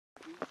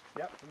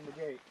Yep, from the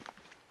gate.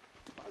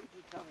 Why would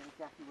you tell me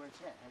exactly where it's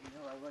at? How do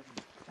you know I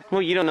wasn't?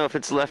 Well, you don't know if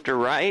it's left or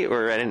right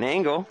or at an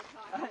angle.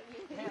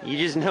 You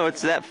just know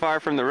it's that far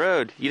from the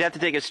road. You'd have to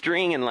take a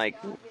string and like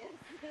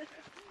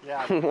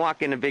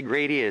walk in a big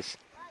radius.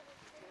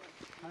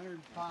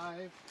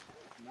 105,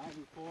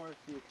 94,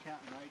 see it's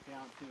counting right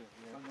down to it.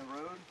 Yeah. From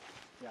the road?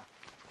 Yeah.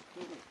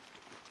 Check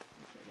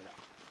it out.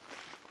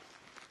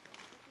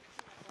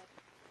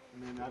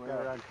 And then I've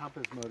got it on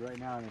compass mode right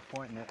now and it's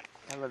pointing it.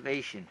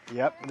 Elevation.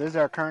 Yep, this is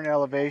our current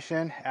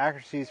elevation.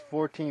 Accuracy is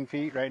 14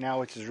 feet right now,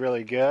 which is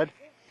really good.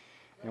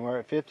 And we're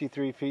at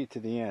 53 feet to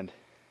the end.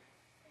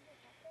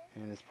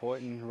 And it's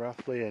pointing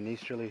roughly an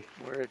easterly.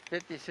 We're at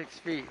 56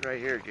 feet right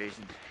here,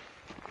 Jason.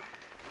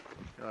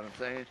 You know what I'm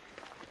saying?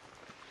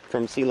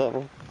 From sea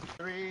level?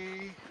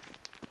 3,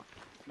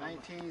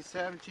 19,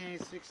 17,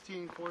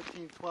 16,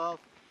 14, 12.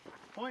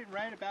 Pointing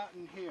right about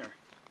in here.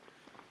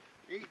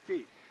 8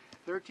 feet.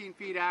 13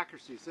 feet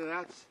accuracy. So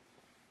that's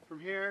from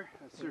here,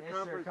 a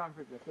circumference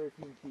of 13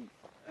 feet.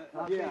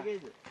 How big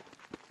is it?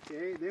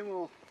 Okay, then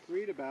we'll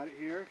read about it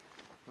here.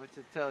 What's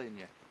it telling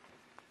you?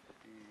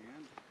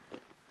 And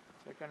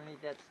Look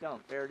underneath that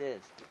stump. There it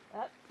is.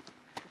 Up.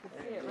 You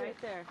can see it right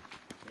there.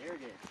 There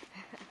it is.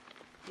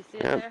 You see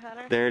it there,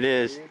 Hunter? There it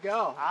is. there you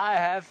go. I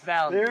have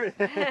found it.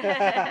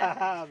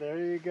 There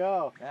you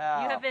go.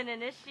 Now, You have been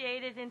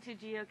initiated into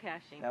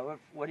geocaching. now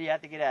what do you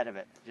have to get out of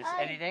it? Just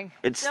anything?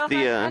 It's So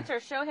the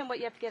Hunter, show him what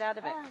you have to get out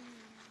of it.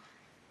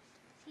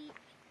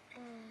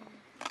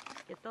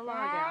 Get the log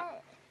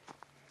out.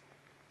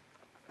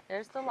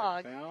 There's the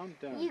log. Found,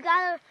 done. You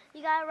gotta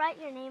write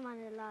your name on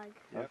the log.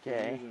 Yep,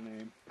 Okay.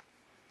 username.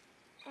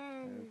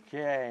 And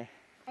Okay.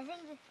 I think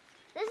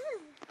this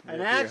is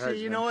And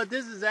actually, you know what?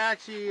 This is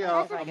actually a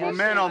That's okay.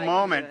 momental I can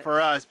moment do it. for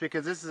us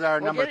because this is our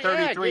Well, number get it-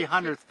 yeah,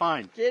 3,300th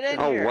find. Get in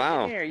Oh, here. wow.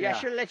 Get in here. Yeah, I Yeah.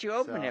 should have let you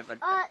open So- it, but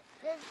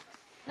this,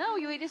 No,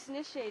 we just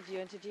initiated you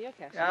into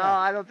geocaching. no,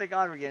 I don't think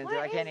I'll ever get into it.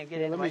 What I can't even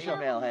get into Let my me show-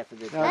 email half of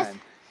the No,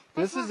 time.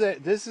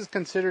 This is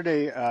considered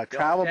a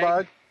travel Okay.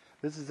 bug.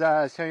 This is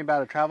I was telling you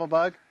about a travel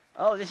bug.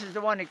 Oh, this is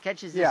the one that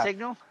catches the Yeah.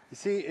 signal? You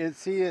see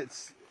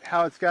it's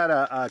how it's got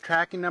a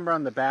tracking number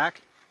on the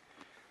back.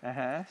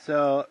 Uh-huh.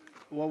 So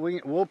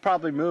we'll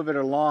probably move it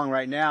along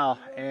right now,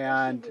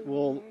 and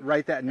we'll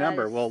write that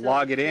number. is We'll so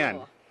log it in.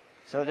 cool.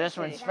 So this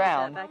Okay, one's put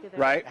found. that back in there.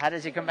 Right. How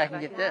does he come back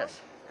and get this?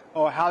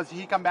 Oh, how's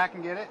he come back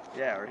and get it?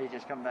 Yeah, or he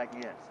just come back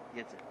and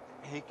gets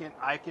it.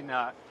 I can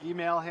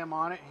email him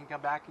on it. He can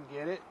come back and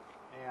get it.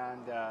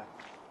 And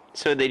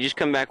So they just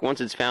come back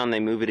once it's found, they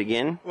move it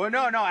again? well,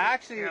 no,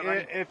 actually, Here,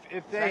 buddy. if they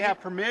Sign have it? Yeah,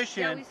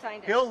 permission, we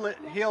signed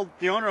it.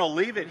 the owner will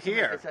leave it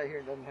here. It's out here,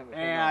 it doesn't have a thing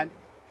And on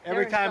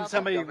every There time you go.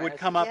 somebody Dumbass. would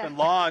come up and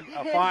log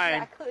a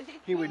find, Exactly.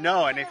 he would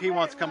know. And if he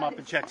wants to come up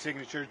and check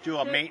signatures, do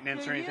a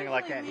maintenance or They're anything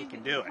like that, usually he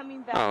can do it.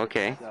 coming back Oh, with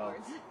okay.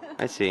 passwords.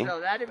 I see. it. So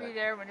that'll be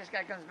there when this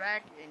guy comes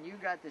back and you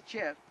got the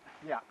chip.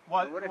 Yeah.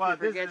 What if he this is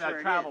forgets where a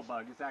it travel is?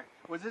 bug.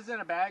 Was this in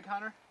a bag,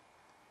 Hunter?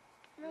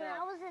 no, that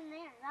was in there.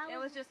 That It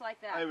was just like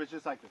that. It was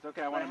just like this.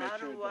 Okay, I want to make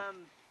sure.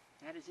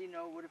 How does he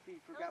know what if he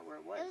forgot where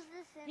it was? It was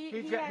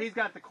this in He's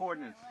got the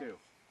coordinates too.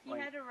 He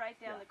had to write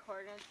down the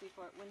coordinates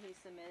before when he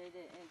submitted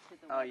it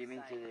into the Oh, website. you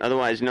mean to the...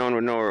 Otherwise, no one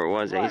would know where it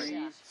was, Right. Ace.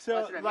 Yeah. So,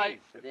 That's what I like, mean.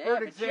 But they for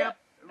have a example,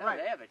 chip. No, right?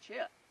 they have a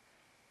chip.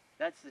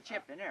 That's the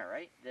chip in there,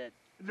 right?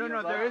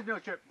 No, there is no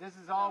chip. This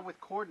is all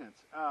with coordinates.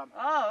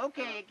 Oh,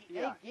 okay.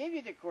 Yeah. They gave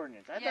you the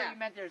coordinates. I Yeah. thought you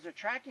meant there's a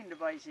tracking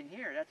device in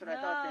here. That's what I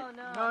thought.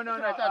 No. No,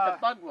 That's what I thought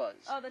the bug was.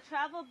 Oh, the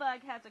travel bug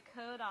has a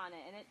code on it,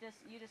 and it just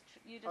you just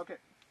Okay.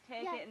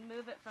 take Yeah. it and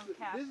move it from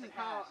cache This to is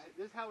how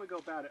cache. we go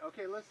about it.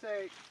 Okay, let's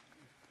say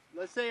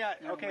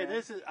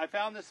man. I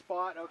found this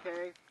spot.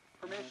 Okay,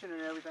 permission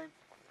and everything,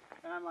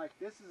 and I'm like,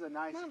 this is a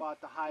nice spot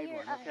to hide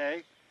here, one.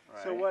 Okay,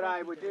 so Right. what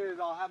I would do is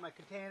I'll have my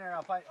container. And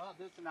I'll find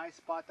this is a nice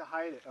spot to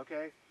hide it.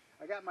 Okay,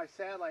 I got my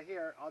satellite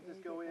here. I'll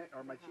just go in,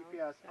 or my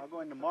GPS. I'll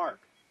go into mark.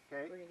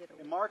 Okay,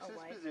 it marks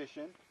this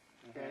position.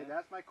 Okay,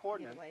 that's my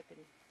coordinates.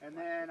 And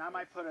then I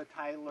might put a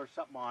title or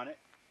something on it,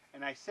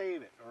 and I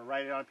save it or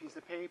write it on a piece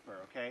of paper,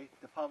 okay,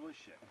 to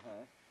publish it.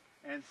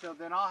 And so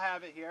then I'll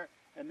have it here,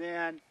 and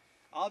then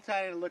I'll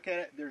try to look at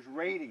it. There's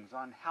ratings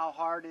on how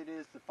hard it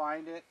is to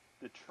find it,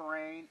 the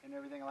terrain, and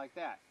everything like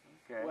that.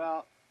 Okay.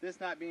 Well, this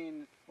not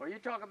being... Well, you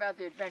talk about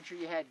the adventure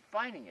you had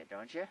finding it,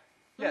 don't you?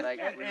 Yes, Like,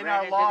 and we in ran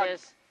our into log...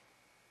 this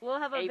We'll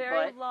have a eight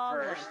very butt long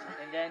first, one.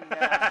 and then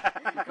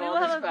you We called will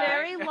us have a back.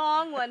 very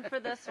long one for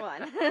this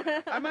one.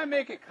 I might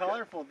make it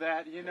colorful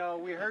that, you know,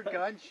 we heard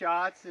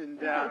gunshots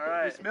and we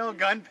right. smell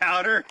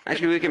gunpowder.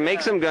 Actually, we can make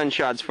some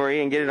gunshots for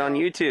you and get it on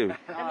YouTube.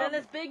 And then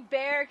this big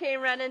bear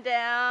came running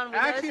down. We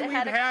Actually, noticed it we've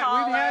had a had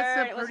collar,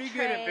 some it was pretty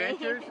good trained.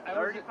 adventures.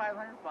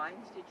 3,500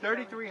 finds, did you tell me?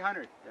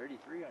 3,300.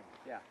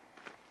 3,300.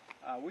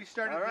 We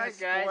started All right, this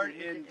guys. sport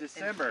in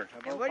December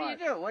of And what do you 05.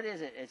 do? What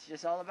is it? It's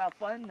just all about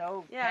fun?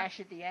 No Yeah. cash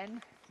at the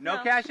end? No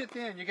No. cash at the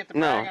end. You get to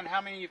No. brag on how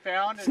many you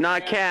found. It's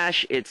not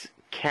cash, it's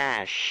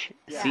cash.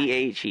 Yeah.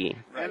 C-H-E.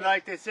 And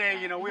like they say,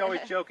 you know, we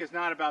always joke it's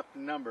not about the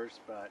numbers,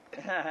 but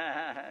it's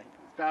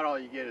about all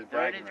you get is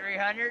bragging rights.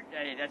 3,300?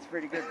 Hey, that's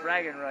pretty good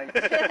bragging rights.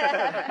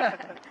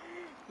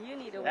 You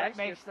need to That wash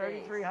makes your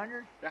face.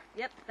 3,300.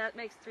 Yep, that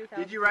makes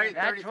 3,000. Did you write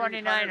That's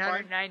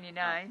 3,300?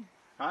 2,999.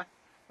 Huh?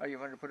 Oh, you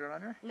wanted to put it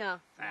on there? No,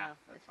 Ah, no,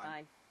 that's it's fine.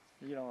 fine.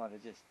 You don't want to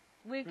just.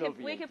 We Little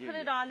could VAT, put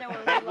it yeah. on there when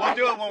we We'll log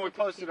do it into when we the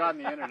post it computer. on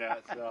the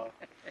internet. So,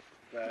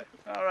 but.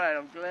 All right,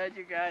 I'm glad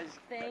you guys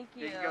Thank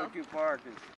you. didn't go too far 'cause